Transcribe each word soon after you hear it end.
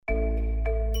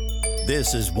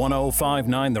This is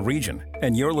 105.9 The Region,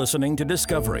 and you're listening to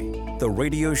Discovery, the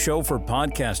radio show for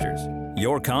podcasters.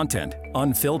 Your content,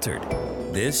 unfiltered.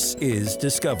 This is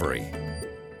Discovery.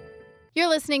 You're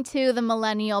listening to the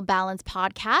Millennial Balance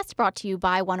Podcast, brought to you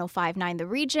by 105.9 The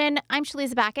Region. I'm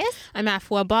Shaliza Bacchus. I'm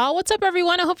Afua Ball. What's up,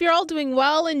 everyone? I hope you're all doing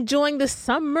well, enjoying the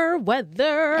summer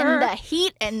weather. And the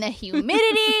heat and the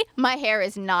humidity. My hair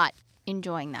is not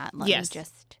enjoying that, let me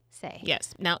just say.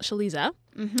 Yes. Now, Shaliza,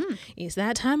 it's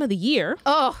that time of the year.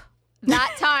 Oh,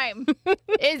 that time.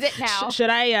 Is it now? Should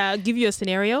I give you a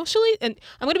scenario? And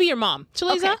I'm going to be your mom.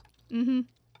 Shaliza, Okay.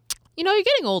 you know, you're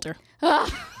getting older.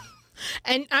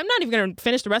 And I'm not even going to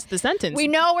finish the rest of the sentence. We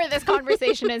know where this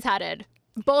conversation is headed.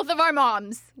 Both of our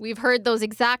moms, we've heard those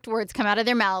exact words come out of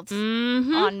their mouths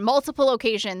on multiple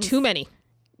occasions. Too many.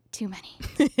 Too many.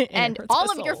 And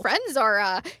all of your friends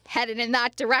are headed in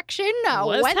that direction.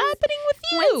 What's happening with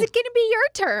you? When's it going to be your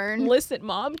turn? Listen,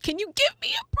 Mom, can you give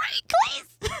me a break,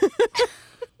 please?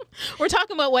 We're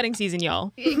talking about wedding season,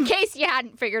 y'all. In case you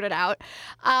hadn't figured it out.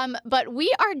 But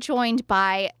we are joined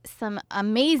by some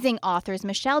amazing authors,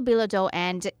 Michelle Bilodeau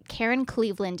and Karen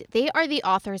Cleveland. They are the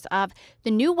authors of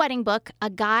the new wedding book, A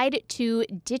Guide to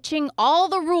Ditching All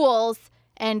the Rules.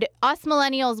 And us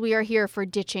millennials, we are here for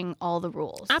ditching all the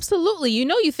rules. Absolutely. You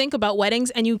know, you think about weddings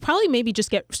and you probably maybe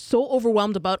just get so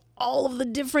overwhelmed about all of the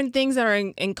different things that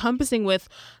are encompassing with,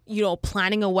 you know,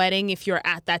 planning a wedding if you're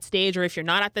at that stage or if you're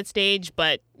not at that stage,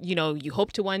 but, you know, you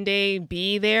hope to one day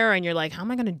be there and you're like, how am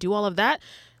I going to do all of that?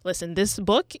 Listen, this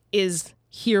book is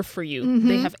here for you.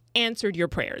 They have answered your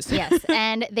prayers. Yes,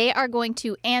 and they are going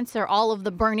to answer all of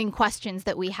the burning questions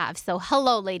that we have. So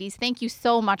hello, ladies. Thank you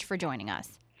so much for joining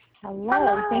us.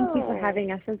 Hello. Thank you for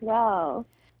having us as well.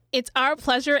 It's our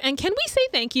pleasure. And can we say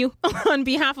thank you on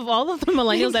behalf of all of the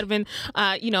millennials that have been,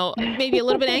 you know, maybe a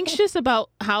little bit anxious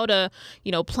about how to,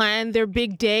 you know, plan their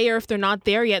big day, or if they're not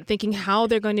there yet, thinking how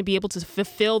they're going to be able to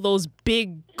fulfill those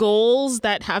big goals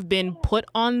that have been put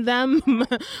on them.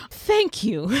 Thank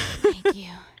you. Thank you.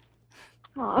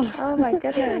 Oh my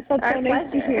goodness. That's so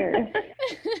nice to hear.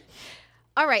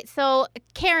 All right. So,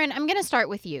 Karen, I'm going to start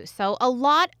with you. So a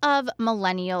lot of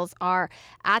millennials are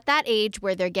at that age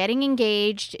where they're getting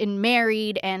engaged and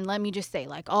married. And let me just say,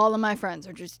 like, all of my friends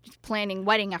are just planning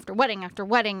wedding after wedding after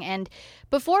wedding. And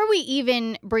before we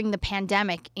even bring the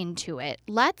pandemic into it,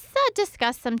 let's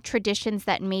discuss some traditions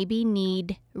that maybe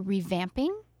need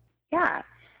revamping. Yeah.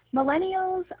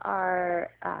 Millennials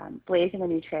are blazing a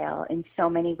new trail in so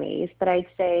many ways, but I'd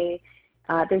say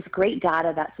there's great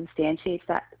data that substantiates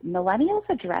that millennials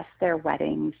address their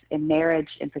weddings and marriage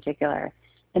in particular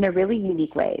in a really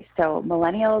unique way. So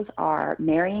millennials are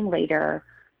marrying later.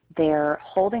 They're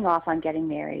holding off on getting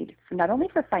married, not only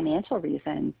for financial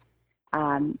reasons,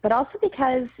 but also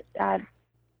because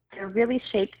they're really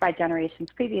shaped by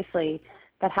generations previously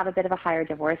that have a bit of a higher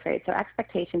divorce rate. So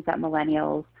expectations that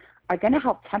millennials are going to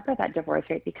help temper that divorce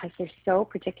rate because they're so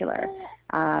particular.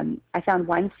 I found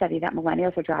one study that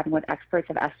millennials are driving what experts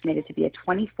have estimated to be a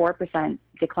 24%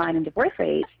 decline in divorce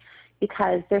rates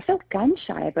because they're so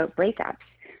gun-shy about breakups.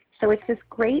 So it's this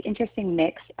great, interesting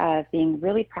mix of being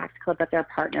really practical about their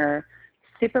partner,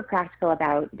 super practical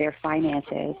about their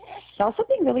finances, but also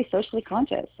being really socially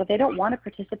conscious. So they don't want to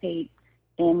participate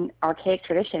in archaic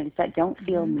traditions that don't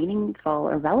feel meaningful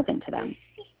or relevant to them.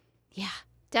 Yeah.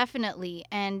 Definitely.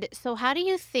 And so how do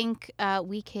you think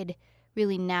we could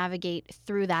really navigate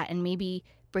through that and maybe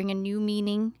bring a new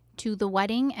meaning to the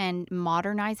wedding and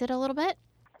modernize it a little bit?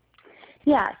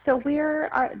 Yeah, so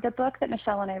the book that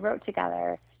Michelle and I wrote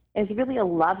together is really a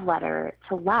love letter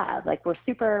to love. Like we're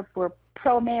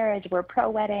pro-marriage, we're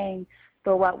pro-wedding,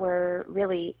 but what we're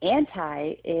really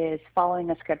anti is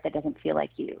following a script that doesn't feel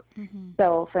like you.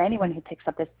 So for anyone who picks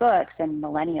up this book, and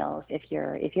millennials, if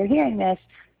you're hearing this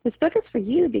book is for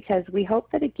you because we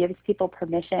hope that it gives people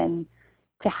permission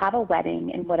to have a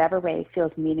wedding in whatever way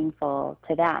feels meaningful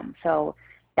to them. So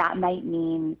that might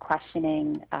mean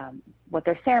questioning what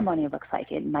their ceremony looks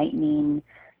like. It might mean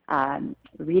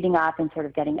reading up and sort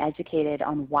of getting educated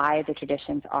on why the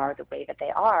traditions are the way that they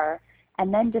are,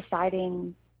 and then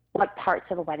deciding what parts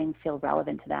of a wedding feel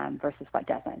relevant to them versus what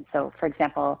doesn't. So, for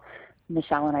example,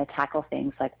 Michelle and I tackle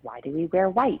things like, why do we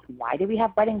wear white? Why do we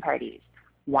have wedding parties?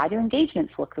 Why do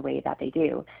engagements look the way that they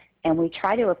do? And we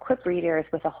try to equip readers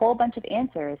with a whole bunch of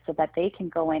answers so that they can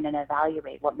go in and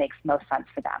evaluate what makes most sense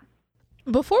for them.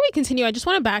 Before we continue, I just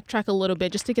want to backtrack a little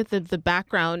bit just to get the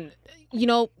background. You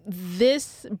know,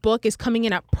 this book is coming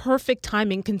in at perfect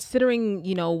timing considering,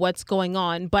 you know, what's going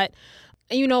on. But,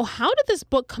 you know, how did this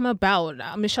book come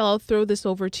about? Michelle, I'll throw this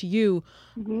over to you.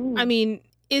 I mean,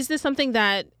 Is this something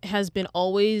that has been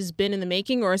always been in the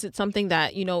making, or is it something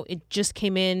that, it just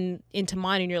came into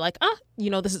mind and you're like,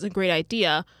 this is a great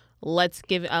idea. Let's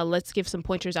give some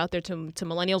pointers out there to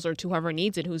millennials or to whoever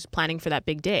needs it, who's planning for that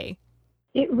big day?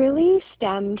 It really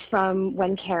stemmed from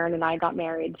when Karen and I got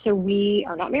married. So we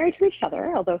are not married to each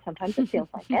other, although sometimes it feels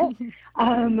like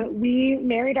it. We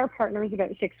married our partners about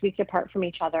 6 weeks apart from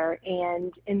each other.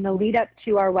 And in the lead up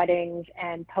to our weddings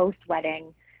and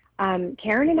post-wedding,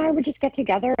 Karen and I would just get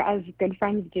together as good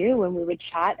friends do, and we would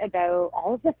chat about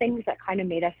all of the things that kind of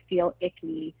made us feel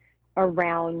icky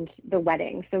around the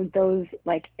wedding. So those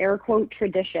like air quote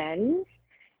traditions,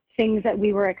 things that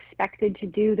we were expected to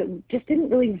do that just didn't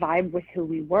really vibe with who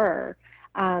we were.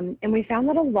 And we found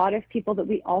that a lot of people that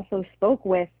we also spoke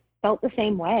with felt the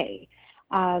same way.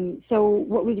 So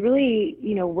what was really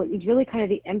kind of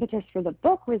the impetus for the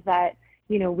book was that,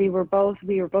 we were both,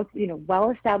 well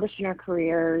established in our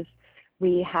careers.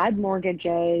 We had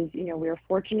mortgages, we were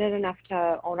fortunate enough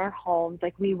to own our homes.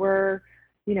 Like we were,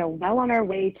 well on our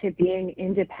way to being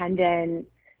independent,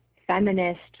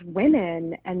 feminist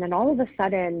women. And then all of a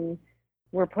sudden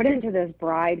we're put into this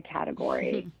bride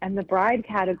category. And the bride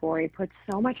category puts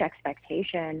so much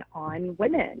expectation on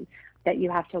women that you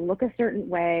have to look a certain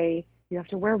way. You have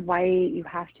to wear white, you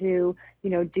have to,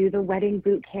 do the wedding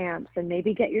boot camps and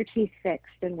maybe get your teeth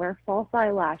fixed and wear false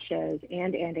eyelashes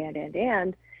and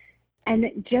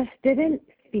it just didn't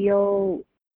feel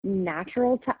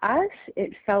natural to us.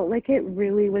 It felt like it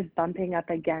really was bumping up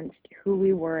against who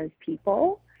we were as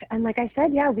people. And like I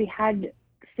said, we had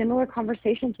similar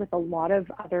conversations with a lot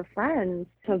of other friends.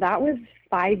 So that was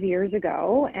 5 years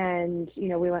ago. And,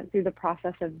 we went through the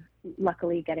process of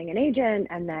luckily getting an agent,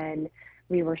 and then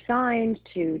we were signed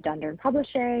to Dunder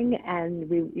Publishing, and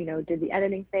we, did the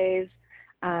editing phase.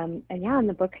 And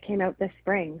the book came out this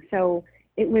spring. So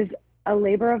it was a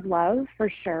labor of love for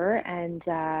sure. And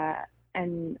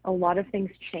a lot of things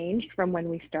changed from when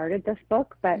we started this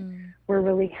book, but we're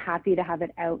really happy to have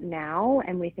it out now.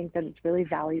 And we think that it's really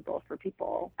valuable for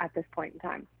people at this point in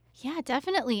time. Yeah,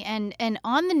 definitely. And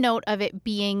on the note of it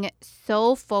being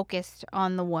so focused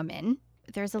on the woman,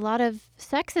 there's a lot of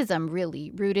sexism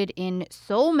really rooted in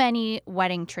so many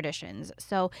wedding traditions.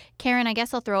 So, Karen, I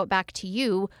guess I'll throw it back to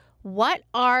you. What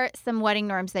are some wedding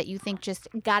norms that you think just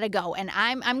gotta go? And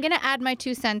I'm going to add my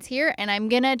 2 cents here, and I'm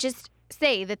going to just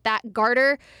say that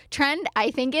garter trend,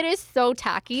 I think it is so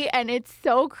tacky and it's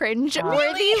so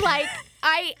cringe-worthy. Like,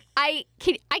 I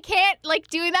can't, like,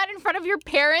 doing that in front of your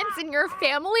parents and your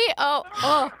family.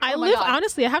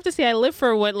 Honestly, I have to say, I live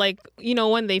for what, like,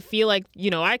 when they feel like,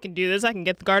 I can do this, I can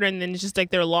get the garter, and then it's just like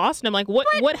they're lost. And I'm like,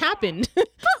 what happened?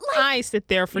 I sit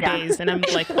there for days and I'm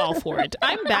like all for it.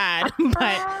 I'm bad,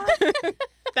 but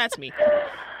that's me.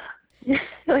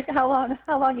 Like, how long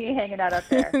are you hanging out up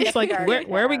there? It's like,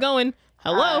 where are we going?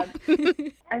 Hello.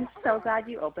 I'm so glad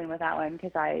you opened with that one,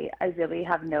 because I really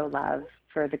have no love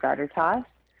for the garter toss,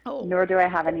 nor do I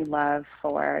have any love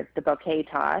for the bouquet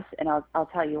toss, and I'll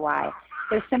tell you why.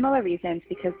 There's similar reasons,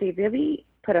 because they really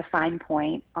put a fine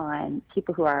point on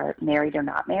people who are married or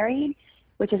not married,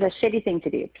 which is a shitty thing to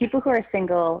do. People who are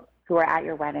single, who are at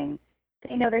your wedding,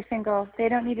 they know they're single. They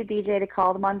don't need a DJ to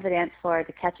call them on the dance floor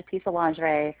to catch a piece of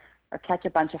lingerie or catch a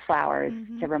bunch of flowers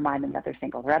to remind them that they're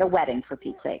single. They're at a wedding, for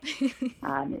Pete's sake.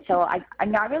 So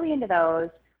I'm not really into those.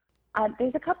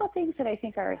 There's a couple of things that I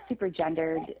think are super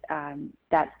gendered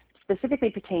that specifically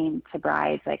pertain to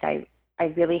brides. Like, I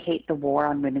really hate the war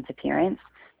on women's appearance,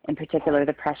 in particular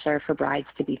the pressure for brides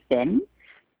to be thin.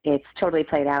 It's totally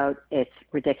played out. It's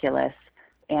ridiculous.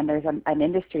 And there's an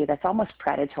industry that's almost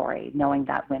predatory, knowing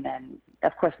that women,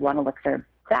 of course, want to look their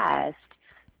best,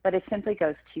 but it simply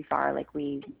goes too far. Like,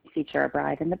 we feature a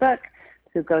bride in the book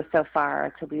who goes so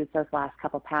far to lose those last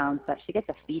couple pounds that she gets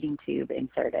a feeding tube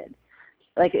inserted.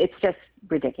 Like, it's just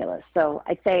ridiculous. So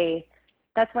I'd say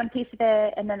that's one piece of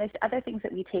it. And then there's other things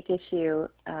that we take issue.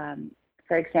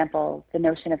 For example, the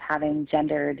notion of having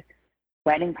gendered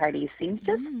wedding parties seems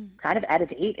just kind of out of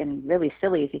date and really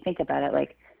silly if you think about it.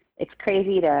 Like, it's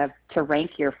crazy to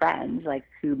rank your friends, like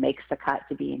who makes the cut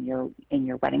to be in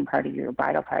your wedding party, your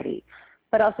bridal party.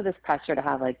 But also this pressure to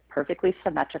have like perfectly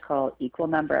symmetrical, equal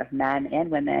number of men and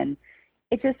women.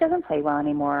 It just doesn't play well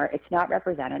anymore. It's not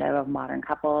representative of modern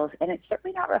couples, and it's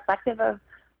certainly not reflective of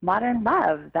modern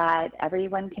love, that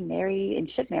everyone can marry and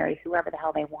should marry whoever the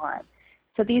hell they want.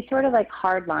 So these sort of like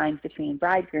hard lines between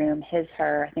bridegroom, his,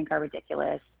 her, I think are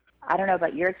ridiculous. I don't know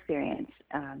about your experience,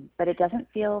 but it doesn't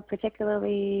feel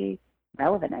particularly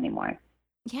relevant anymore.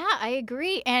 Yeah, I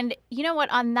agree. And you know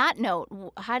what? On that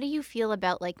note, how do you feel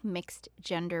about like mixed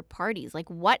gender parties? Like,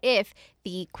 what if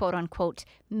the quote unquote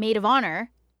maid of honor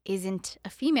isn't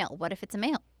a female? What if it's a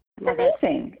male?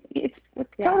 amazing. It's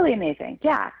totally amazing.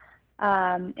 Yeah.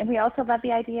 And we also love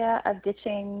the idea of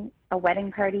ditching a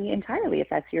wedding party entirely if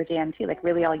that's your jam too. Like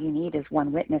really all you need is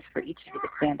one witness for each of you to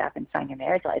stand up and sign your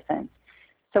marriage license.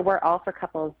 So we're all for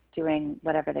couples doing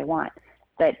whatever they want.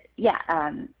 But yeah,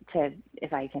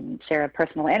 if I can share a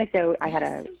personal anecdote, I had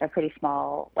a pretty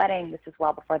small wedding. This is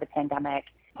well before the pandemic.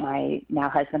 My now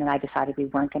husband and I decided we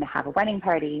weren't going to have a wedding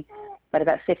party. But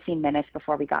about 15 minutes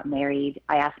before we got married,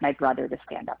 I asked my brother to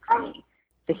stand up for me.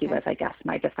 So he was, I guess,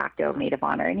 my de facto maid of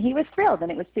honor. And he was thrilled,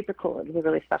 and it was super cool. It was a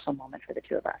really special moment for the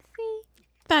two of us.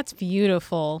 That's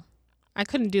beautiful. I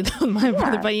couldn't do that with my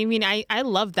brother, but I mean, I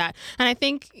love that. And I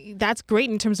think that's great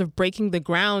in terms of breaking the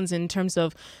grounds, in terms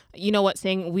of, you know what,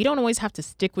 saying we don't always have to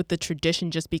stick with the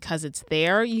tradition just because it's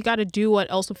there. You got to do what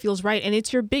also feels right. And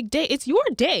it's your big day. It's your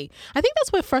day. I think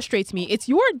that's what frustrates me. It's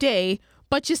your day,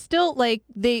 but you still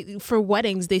for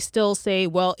weddings, they still say,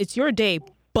 well, it's your day,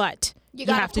 but you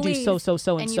have to do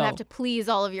so. And you have to please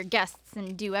all of your guests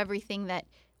and do everything that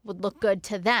would look good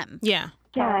to them. Yeah.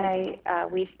 And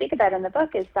we speak about in the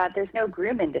book is that there's no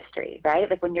groom industry, right?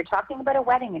 Like when you're talking about a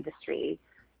wedding industry,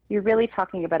 you're really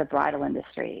talking about a bridal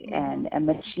industry and a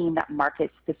machine that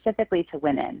markets specifically to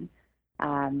women.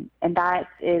 And that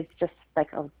is just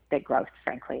like a big growth,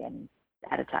 frankly, and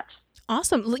at a touch.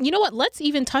 Awesome. You know what? Let's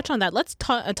even touch on that. Let's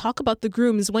talk about the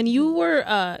grooms. When you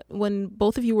were, when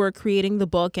both of you were creating the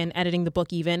book and editing the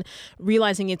book, even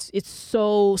realizing it's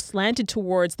so slanted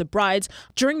towards the brides.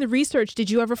 During the research,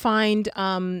 did you ever find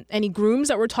any grooms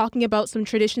that were talking about some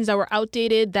traditions that were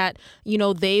outdated that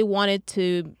they wanted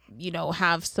to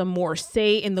have some more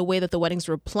say in the way that the weddings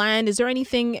were planned? Is there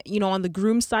anything on the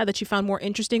groom side that you found more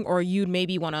interesting, or you'd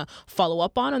maybe want to follow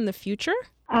up on in the future?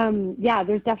 Yeah,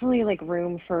 there's definitely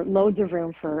loads of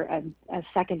room for a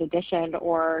second edition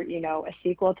or, a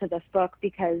sequel to this book,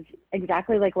 because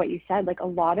exactly like what you said, a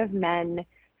lot of men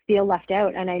feel left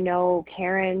out. And I know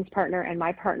Karen's partner and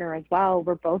my partner as well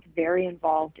were both very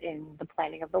involved in the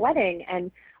planning of the wedding.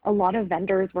 And a lot of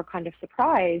vendors were kind of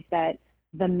surprised that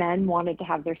the men wanted to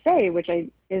have their say, which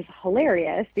is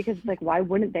hilarious, because it's why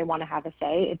wouldn't they want to have a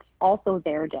say? It's also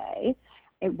their day.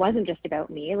 It wasn't just about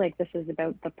me. This is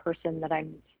about the person that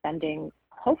I'm spending,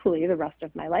 hopefully, the rest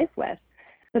of my life with.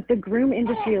 But the groom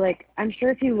industry, I'm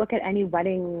sure if you look at any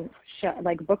wedding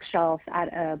bookshelf at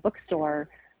a bookstore,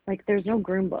 there's no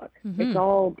groom book. Mm-hmm. It's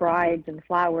all brides and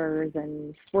flowers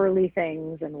and swirly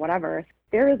things and whatever.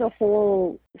 There is a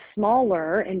whole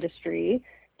smaller industry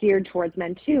geared towards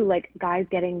men too, guys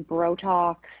getting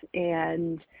Botox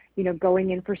and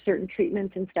going in for certain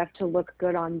treatments and stuff to look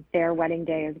good on their wedding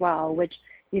day as well, which,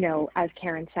 as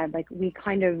Karen said,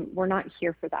 we're not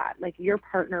here for that. Your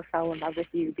partner fell in love with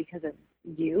you because of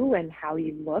you and how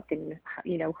you look and,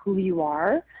 who you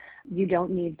are. You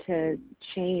don't need to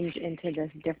change into this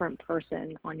different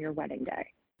person on your wedding day.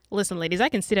 Listen, ladies, I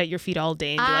can sit at your feet all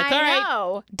day and be like,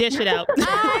 all right, dish it out.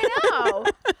 I know.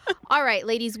 All right,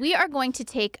 ladies, we are going to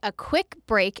take a quick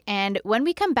break. And when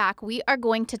we come back, we are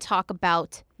going to talk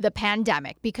about the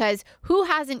pandemic, because who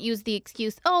hasn't used the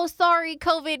excuse, oh, sorry,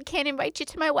 COVID, can't invite you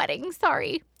to my wedding.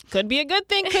 Sorry. Could be a good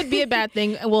thing, could be a bad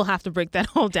thing. We'll have to break that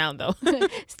all down, though.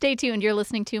 Stay tuned. You're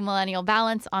listening to Millennial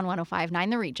Balance on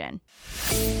 105.9 The Region.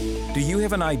 Do you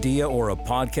have an idea or a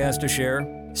podcast to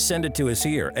share? Send it to us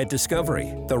here at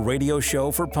Discovery, the radio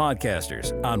show for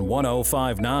podcasters on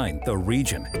 105.9 The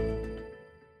Region.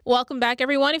 Welcome back,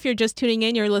 everyone. If you're just tuning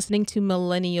in, you're listening to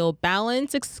Millennial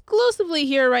Balance exclusively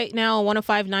here right now on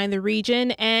 105.9 The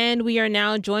Region. And we are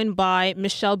now joined by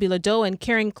Michelle Bilodeau and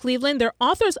Karen Cleveland. They're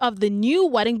authors of the new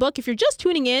wedding book. If you're just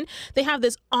tuning in, they have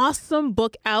this awesome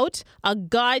book out, A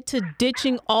Guide to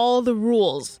Ditching All the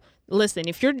Rules. Listen,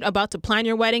 if you're about to plan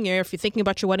your wedding, or if you're thinking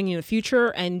about your wedding in the future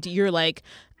and you're like,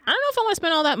 I don't know if I want to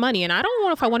spend all that money and I don't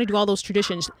know if I want to do all those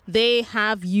traditions, they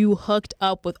have you hooked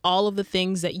up with all of the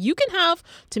things that you can have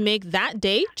to make that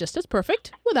day just as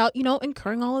perfect without,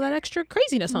 incurring all of that extra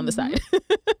craziness on the side.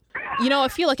 I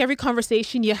feel like every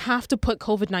conversation you have to put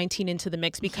COVID-19 into the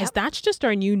mix, because that's just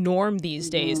our new norm these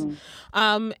days.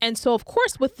 And so, of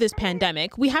course, with this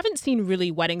pandemic, we haven't seen really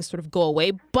weddings sort of go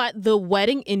away, but the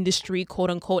wedding industry,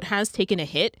 quote unquote, has taken a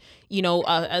hit.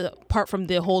 Apart from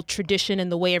the whole tradition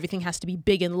and the way everything has to be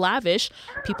big and lavish,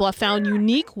 people have found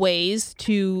unique ways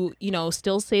to,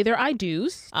 still say their I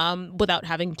do's without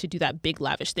having to do that big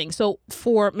lavish thing. So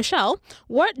for Michelle,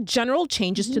 what general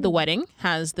changes to the wedding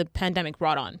has the pandemic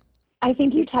brought on? I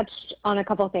think you touched on a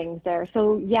couple things there.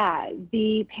 So yeah,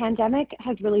 the pandemic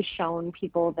has really shown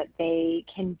people that they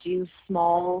can do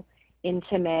small,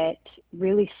 intimate,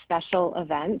 really special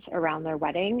events around their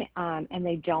wedding, and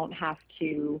they don't have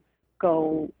to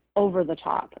go over the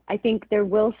top. I think there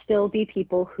will still be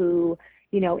people who,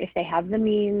 if they have the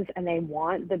means and they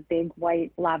want the big,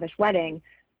 white, lavish wedding,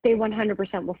 they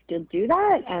 100% will still do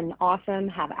that, and awesome,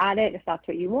 have at it if that's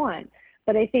what you want.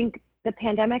 But I think the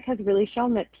pandemic has really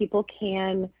shown that people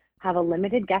can have a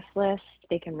limited guest list,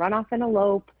 they can run off and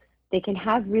elope, they can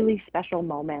have really special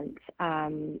moments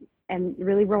and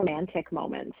really romantic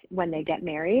moments when they get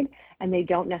married, and they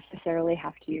don't necessarily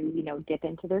have to, dip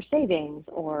into their savings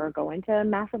or go into a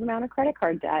massive amount of credit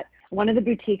card debt. One of the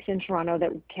boutiques in Toronto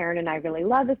that Karen and I really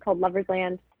love is called Lover's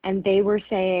Land, and they were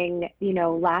saying,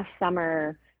 last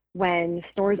summer when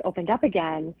stores opened up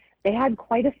again, they had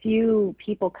quite a few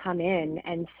people come in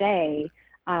and say,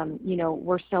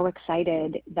 we're so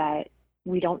excited that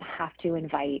we don't have to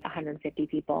invite 150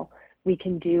 people. We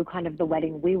can do kind of the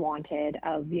wedding we wanted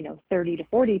of, 30 to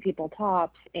 40 people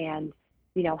tops, and,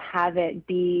 have it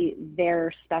be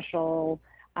their special,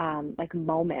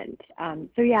 moment.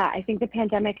 So yeah, I think the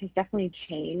pandemic has definitely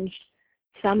changed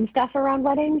some stuff around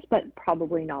weddings, but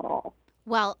probably not all.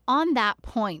 Well, on that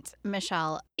point,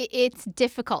 Michelle, it's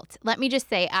difficult. Let me just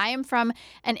say, I am from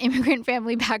an immigrant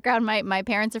family background. My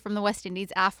parents are from the West Indies.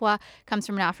 Afua comes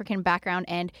from an African background,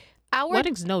 and our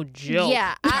wedding's no joke.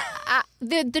 Yeah,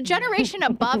 the generation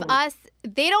above us,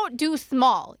 they don't do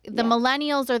small. The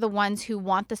millennials are the ones who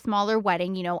want the smaller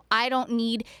wedding. I don't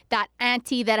need that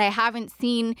auntie that I haven't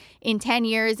seen in 10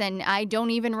 years and I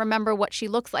don't even remember what she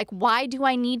looks like. Why do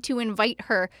I need to invite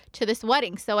her to this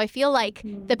wedding? So I feel like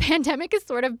the pandemic has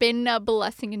sort of been a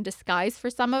blessing in disguise for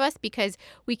some of us, because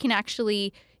we can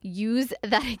actually use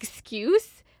that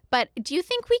excuse. But do you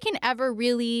think we can ever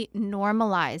really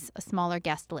normalize a smaller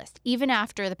guest list, even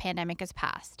after the pandemic has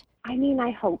passed? I mean, I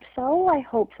hope so. I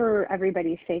hope for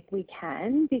everybody's sake we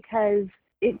can, because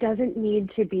it doesn't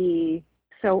need to be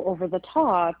so over the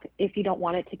top if you don't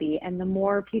want it to be. And the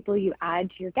more people you add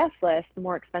to your guest list, the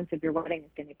more expensive your wedding is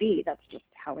going to be. That's just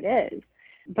how it is.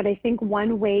 But I think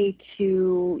one way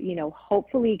to,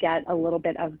 hopefully get a little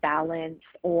bit of balance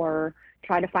or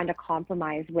try to find a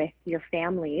compromise with your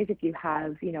families, if you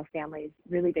have, families,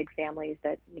 really big families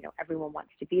that, everyone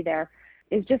wants to be there,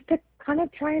 is just to kind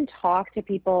of try and talk to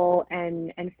people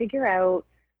and figure out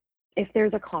if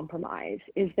there's a compromise.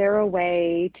 Is there a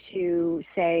way to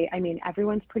say,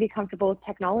 everyone's pretty comfortable with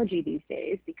technology these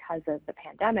days because of the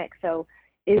pandemic. So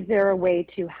is there a way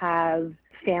to have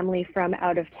family from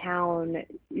out of town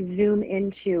Zoom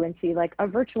into and see like a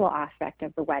virtual aspect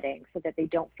of the wedding so that they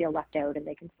don't feel left out and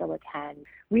they can still attend?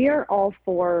 We are all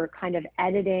for kind of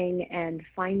editing and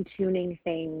fine-tuning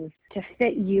things to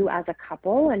fit you as a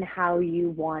couple and how you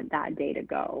want that day to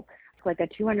go. Like a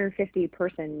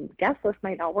 250-person guest list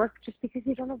might not work just because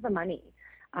you don't have the money.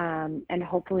 And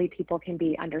hopefully people can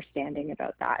be understanding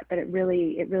about that. But it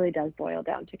really does boil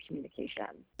down to communication.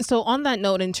 So on that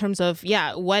note, in terms of,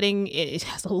 wedding, it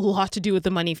has a lot to do with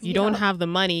the money. If you don't have the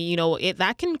money,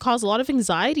 that can cause a lot of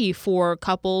anxiety for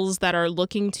couples that are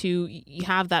looking to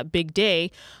have that big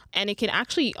day. And it can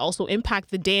actually also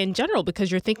impact the day in general, because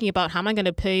you're thinking about, how am I going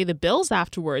to pay the bills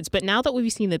afterwards? But now that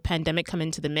we've seen the pandemic come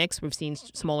into the mix, we've seen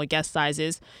smaller guest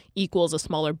sizes equals a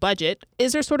smaller budget.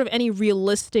 Is there sort of any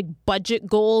realistic budget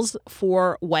goals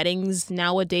for weddings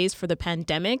nowadays for the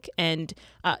pandemic? And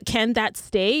can that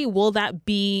stay? Will that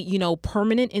be,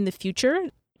 permanent in the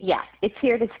future? Yes, it's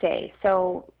here to stay.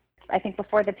 So I think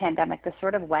before the pandemic, the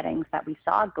sort of weddings that we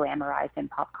saw glamorized in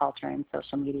pop culture and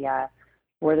social media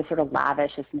were the sort of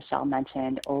lavish, as Michelle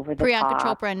mentioned, over the Priyanka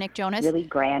top, Chopra and Nick Jonas. really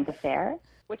grand affair,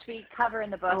 which we cover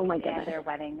in the book. Oh my And goodness. their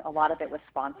wedding, a lot of it was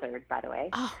sponsored, by the way.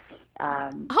 Oh.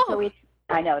 So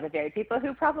I know the very people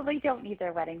who probably don't need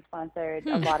their wedding sponsored.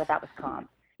 A lot of that was comp.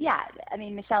 Yeah,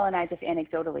 Michelle and I, just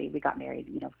anecdotally, we got married,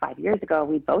 5 years ago.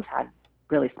 We both had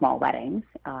really small weddings.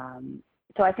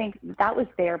 So I think that was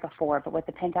there before, but what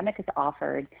the pandemic has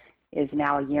offered is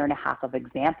now a year and a half of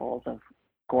examples of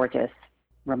gorgeous,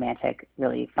 romantic,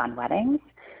 really fun weddings.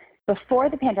 Before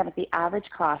the pandemic, the average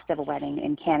cost of a wedding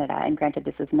in Canada, and granted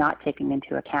this is not taking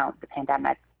into account the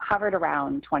pandemic, hovered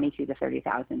around $22,000 to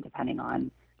 $30,000 depending on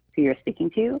who you're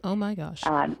speaking to. Oh my gosh.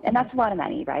 And that's a lot of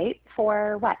money, right?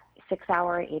 For what?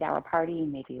 6-hour, 8-hour party,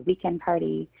 maybe a weekend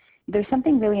party. There's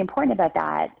something really important about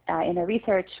that. In our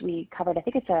research, we covered, I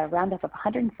think it's a roundup of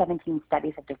 117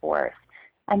 studies of divorce.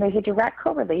 And there's a direct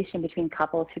correlation between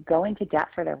couples who go into debt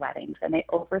for their weddings and they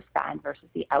overspend versus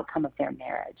the outcome of their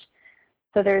marriage.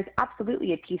 So there's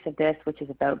absolutely a piece of this which is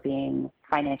about being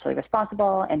financially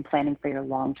responsible and planning for your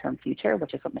long-term future,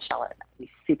 which is what Michelle and we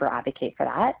super advocate for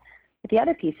that. But the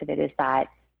other piece of it is that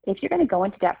if you're going to go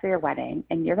into debt for your wedding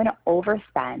and you're going to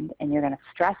overspend and you're going to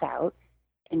stress out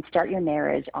and start your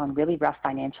marriage on really rough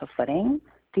financial footing,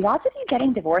 the odds of you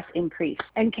getting divorced increase.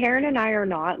 And Karen and I are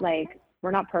not like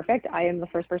we're not perfect. I am the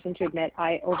first person to admit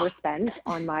I overspent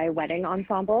on my wedding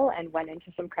ensemble and went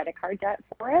into some credit card debt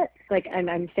for it. Like, and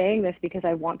I'm saying this because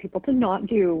I want people to not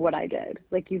do what I did.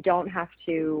 Like, you don't have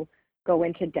to go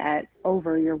into debt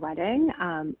over your wedding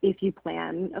if you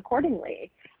plan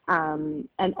accordingly. And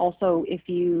also if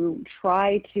you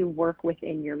try to work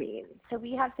within your means. So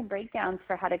we have some breakdowns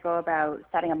for how to go about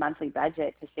setting a monthly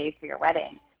budget to save for your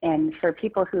wedding. And for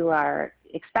people who are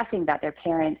expecting that their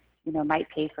parents, might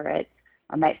pay for it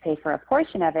or might pay for a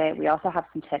portion of it, we also have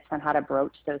some tips on how to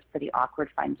broach those pretty awkward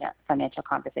financial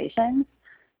conversations.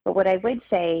 But what I would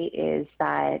say is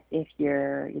that if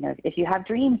if you have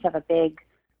dreams of a big,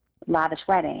 lavish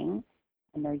wedding,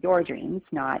 and they're your dreams,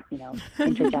 not,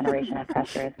 intergenerational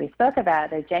pressure, as we spoke about,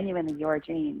 they're genuinely your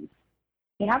dreams,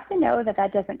 you have to know that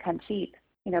that doesn't come cheap.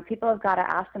 People have got to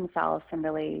ask themselves some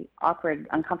really awkward,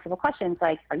 uncomfortable questions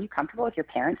like, are you comfortable with your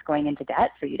parents going into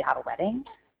debt for you to have a wedding?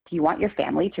 Do you want your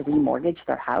family to remortgage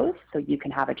their house so you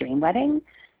can have a dream wedding?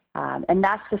 And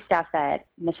that's the stuff that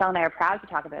Michelle and I are proud to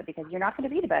talk about, because you're not going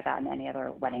to read about that in any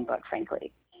other wedding book,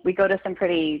 frankly. We go to some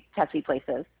pretty touchy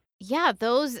places. Yeah,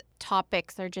 those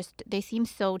topics are they seem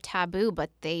so taboo, but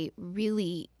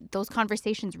those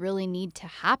conversations really need to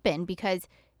happen, because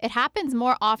it happens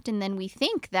more often than we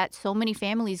think that so many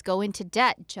families go into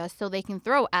debt just so they can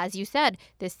throw, as you said,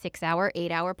 this 6-hour,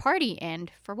 8-hour party.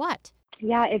 And for what?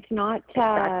 Yeah, it's not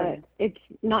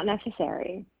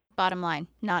necessary. Bottom line,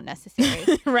 not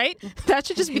necessary. Right? That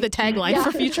should just be the tagline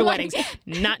for future weddings.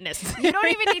 Not necessary. You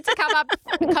don't even need to come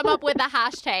up with a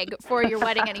hashtag for your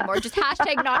wedding anymore. Just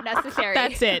hashtag not necessary.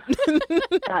 That's it.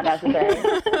 Not necessary.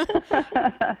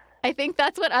 I think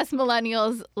that's what us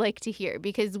millennials like to hear,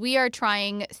 because we are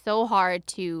trying so hard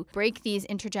to break these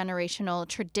intergenerational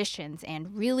traditions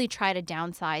and really try to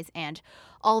downsize. And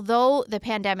although the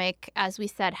pandemic, as we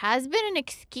said, has been an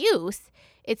excuse,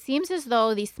 it seems as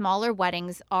though these smaller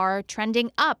weddings are trending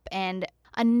up. And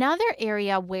another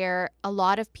area where a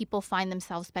lot of people find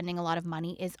themselves spending a lot of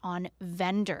money is on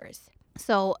vendors.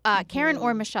 So Karen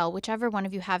or Michelle, whichever one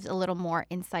of you has a little more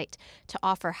insight to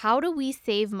offer, how do we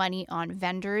save money on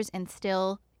vendors and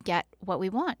still get what we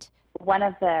want? One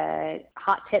of the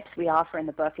hot tips we offer in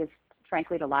the book is,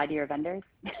 frankly, to lie to your vendors.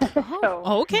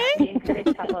 Okay. We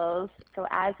encourage couples. So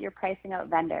as you're pricing out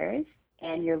vendors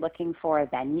and you're looking for a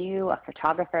venue, a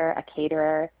photographer, a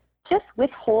caterer, just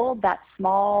withhold that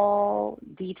small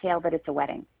detail that it's a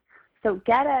wedding. So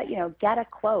get a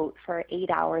quote for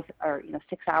 8 hours or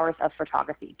 6 hours of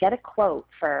photography. Get a quote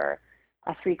for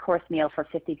a 3-course meal for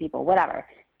 50 people, whatever.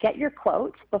 Get your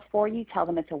quotes before you tell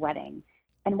them it's a wedding.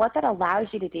 And what that allows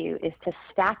you to do is to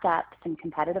stack up some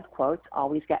competitive quotes,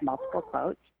 always get multiple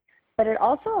quotes, but it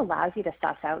also allows you to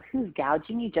suss out who's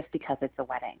gouging you just because it's a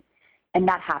wedding. And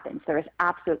that happens. There is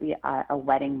absolutely a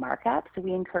wedding markup. So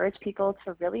we encourage people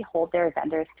to really hold their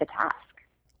vendors to task.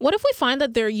 What if we find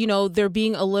that they're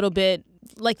being a little bit,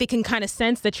 like, they can kind of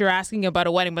sense that you're asking about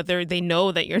a wedding, but they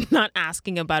know that you're not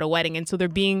asking about a wedding. And so they're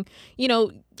being,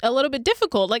 a little bit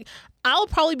difficult. Like, I'll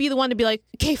probably be the one to be like,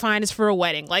 okay, fine, it's for a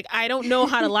wedding. Like, I don't know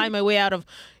how to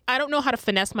I don't know how to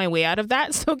finesse my way out of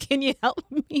that. So can you help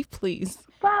me, please?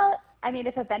 Well, I mean,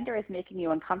 if a vendor is making you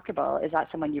uncomfortable, is that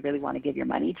someone you really want to give your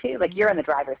money to? Like, you're in the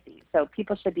driver's seat, so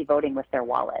people should be voting with their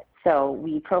wallet. So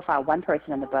we profile one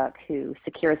person in the book who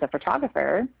secures a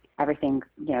photographer. Everything,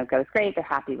 goes great. They're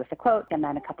happy with the quote. And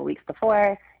then a couple weeks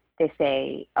before, they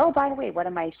say, oh, by the way, what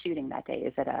am I shooting that day?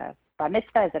 Is it a bar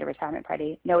mitzvah? Is it a retirement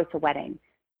party? No, it's a wedding.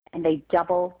 And they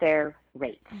double their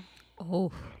rate.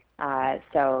 Oh.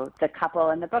 So the couple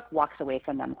in the book walks away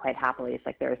from them quite happily. It's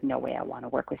like, there is no way I want to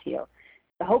work with you.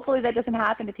 Hopefully that doesn't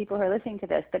happen to people who are listening to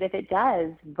this, but if it does,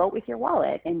 vote with your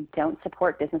wallet and don't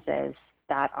support businesses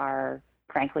that are,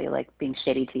 frankly, like, being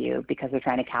shitty to you because they're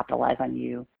trying to capitalize on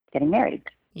you getting married.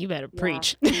 You better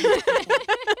preach.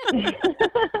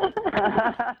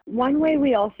 One way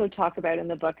we also talk about in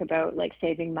the book about, like,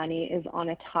 saving money is on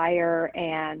attire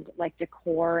and, like,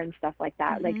 decor and stuff like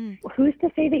that. Like, who's to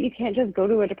say that you can't just go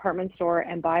to a department store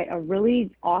and buy a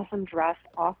really awesome dress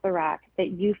off the rack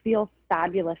that you feel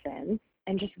fabulous in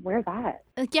and just wear that?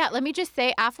 Yeah, let me just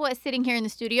say, Afua is sitting here in the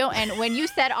studio, and when you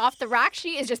said off the rack,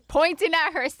 she is just pointing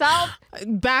at herself.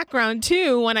 Background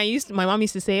too, when my mom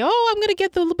used to say, oh, I'm going to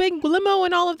get the big limo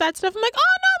and all of that stuff. I'm like,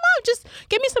 oh, no, Mom, just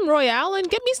get me some Royale and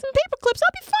get me some paper clips.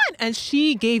 I'll be fine. And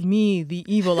she gave me the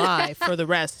evil eye for the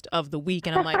rest of the week.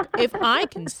 And I'm like, if I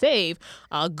can save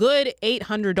a good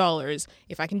 $800,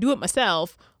 if I can do it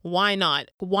myself, why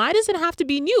not? Why does it have to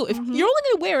be new? If you're only going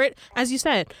to wear it, as you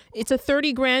said, it's a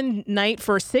 $30,000 night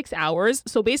for 6 hours.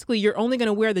 So basically, you're only going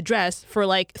to wear the dress for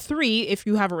like 3 if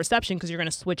you have a reception because you're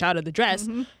going to switch out of the dress.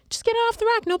 Just get it off the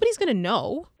rack. Nobody's going to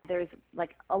know. there's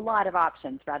like a lot of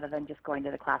options rather than just going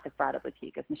to the classic bridal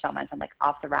boutique, as Michelle mentioned, like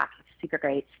off the rack, super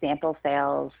great sample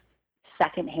sales,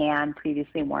 secondhand,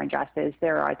 previously worn dresses.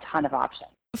 There are a ton of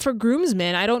options. For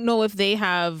groomsmen, I don't know if they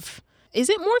have. Is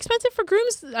it more expensive for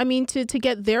grooms? I mean, to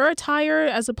get their attire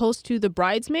as opposed to the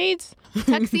bridesmaids?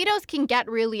 Tuxedos can get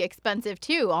really expensive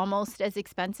too, almost as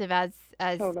expensive as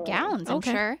Totally. gowns, I'm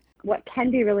sure. What can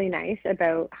be really nice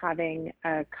about having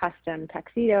a custom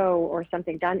tuxedo or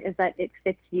something done is that it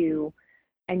fits you.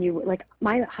 And you, like,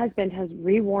 my husband has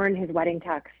reworn his wedding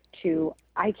tux to,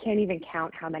 I can't even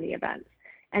count how many events.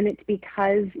 And it's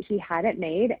because he had it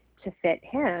made to fit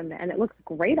him, and it looks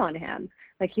great on him.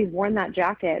 Like, he's worn that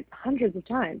jacket hundreds of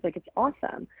times. Like, it's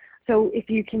awesome. So if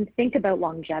you can think about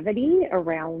longevity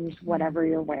around whatever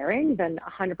you're wearing, then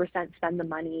 100% spend the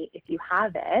money if you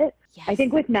have it. Yes. I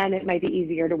think with men, it might be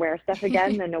easier to wear stuff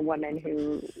again than a woman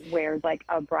who wears like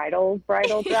a bridal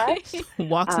dress.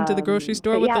 Walks into the grocery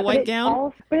store with the white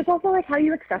gown. But it's also like how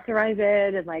you accessorize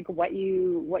it and like what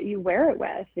you wear it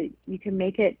with. You can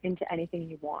make it into anything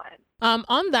you want.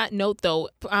 On that note, though,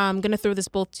 I'm going to throw this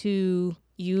both to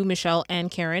you, Michelle, and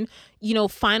Karen.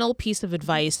 Final piece of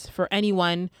advice for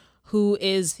anyone who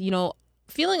is,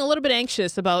 feeling a little bit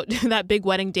anxious about that big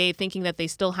wedding day, thinking that they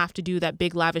still have to do that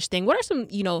big lavish thing. What are some,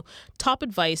 top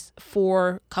advice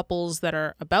for couples that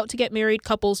are about to get married,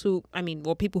 couples who,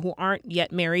 people who aren't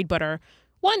yet married but are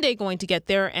one day going to get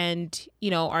there and,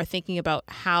 are thinking about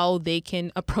how they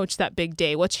can approach that big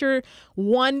day? What's your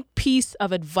one piece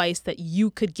of advice that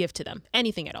you could give to them?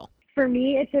 Anything at all? For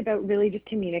me, it's about really just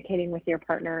communicating with your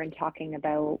partner and talking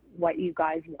about what you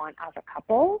guys want as a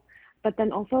couple, but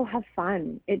then also have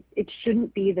fun. It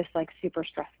shouldn't be this like super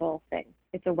stressful thing.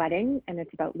 It's a wedding and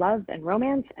it's about love and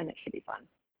romance, and it should be fun.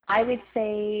 I would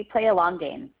say play a long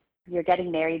game. You're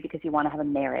getting married because you want to have a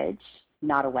marriage,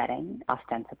 not a wedding,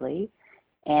 ostensibly.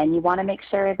 And you want to make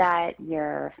sure that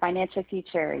your financial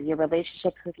future, your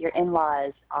relationships with your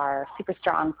in-laws are super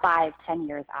strong 5-10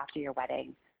 years after your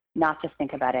wedding, not just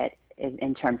think about it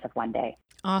in terms of one day.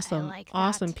 Awesome. I like that.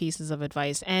 Awesome pieces of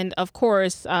advice. And of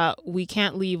course, we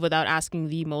can't leave without asking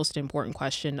the most important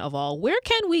question of all. Where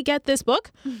can we get this book?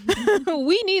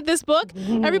 We need this book.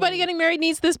 Everybody getting married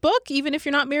needs this book. Even if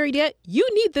you're not married yet, you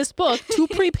need this book to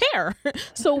prepare.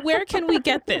 So where can we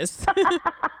get this?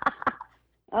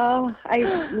 Oh, I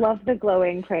love the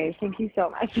glowing praise. Thank you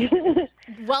so much.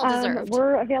 Well deserved.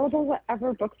 We're available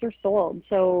wherever books are sold.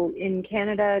 So in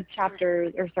Canada,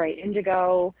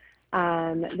 Indigo,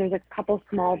 there's a couple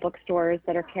small bookstores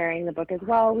that are carrying the book as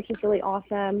well, which is really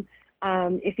awesome.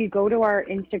 If you go to our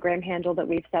Instagram handle that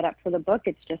we've set up for the book,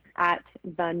 it's just at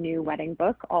The New Wedding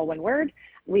Book, all one word.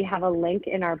 We have a link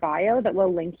in our bio that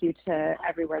will link you to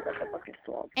everywhere that the book is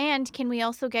sold. And can we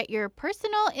also get your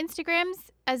personal Instagrams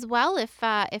as well if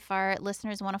our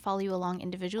listeners want to follow you along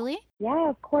individually? Yeah,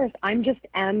 of course. I'm just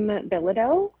M.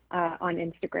 Bilodeau on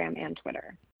Instagram and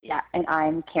Twitter. Yeah, and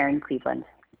I'm Karen Cleveland.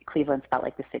 Cleveland spelled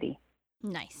like the city.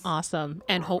 Nice. Awesome.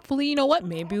 And hopefully, you know what?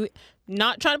 Maybe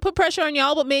not trying to put pressure on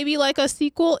y'all, but maybe like a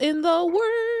sequel in the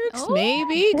works. Ooh.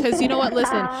 Maybe. Because you know what?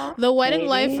 Listen, the wedding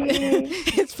life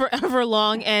is forever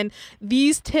long. And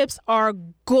these tips are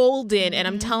golden. And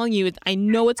I'm telling you, I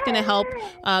know it's going to help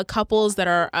couples that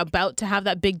are about to have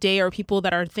that big day or people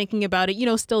that are thinking about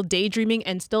it, still daydreaming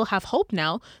and still have hope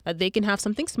now that they can have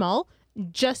something small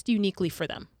just uniquely for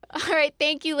them. All right.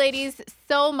 Thank you, ladies,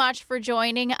 so much for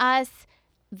joining us.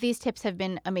 These tips have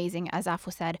been amazing, as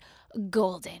Afua said,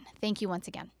 golden. Thank you once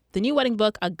again. The New Wedding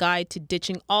Book, a guide to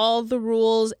ditching all the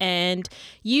rules. And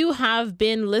you have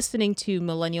been listening to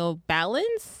Millennial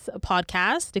Balance, a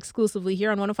podcast exclusively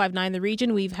here on 105.9 The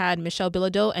Region. We've had Michelle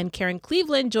Bilodeau and Karen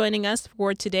Cleveland joining us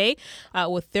for today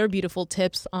with their beautiful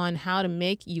tips on how to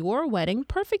make your wedding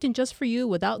perfect and just for you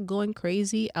without going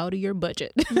crazy out of your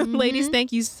budget. Mm-hmm. Ladies,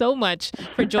 thank you so much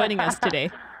for joining us today.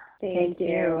 Thank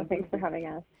you. Thanks for having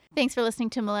us. Thanks for listening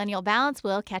to Millennial Balance.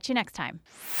 We'll catch you next time.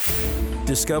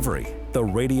 Discovery, the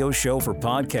radio show for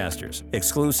podcasters,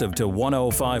 exclusive to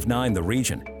 105.9 The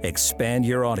Region. Expand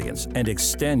your audience and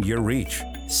extend your reach.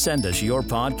 Send us your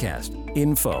podcast,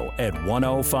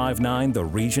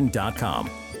 info@1059theregion.com.